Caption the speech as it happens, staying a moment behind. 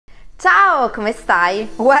Ciao, come stai?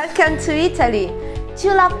 Welcome to Italy! Do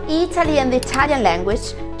you love Italy and the Italian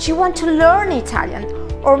language? Do you want to learn Italian?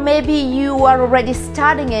 Or maybe you are already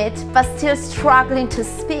studying it but still struggling to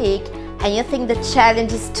speak and you think the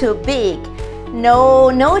challenge is too big. No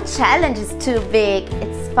challenge is too big.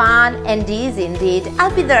 It's fun and easy indeed.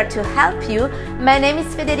 I'll be there to help you. My name is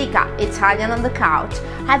Federica, Italian on the couch.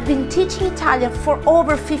 I've been teaching Italian for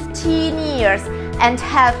over 15 years and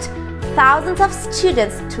helped thousands of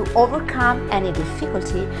students to overcome any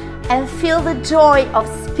difficulty and feel the joy of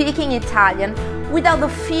speaking Italian without the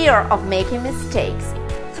fear of making mistakes.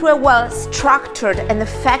 Through a well-structured and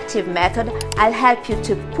effective method, I'll help you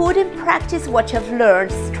to put in practice what you've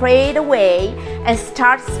learned straight away and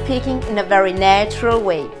start speaking in a very natural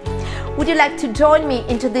way. Would you like to join me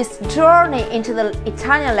into this journey into the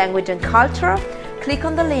Italian language and culture? Click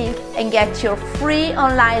on the link and get your free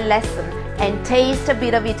online lesson and taste a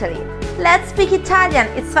bit of Italy. Let's speak Italian,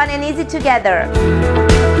 it's fun and easy together!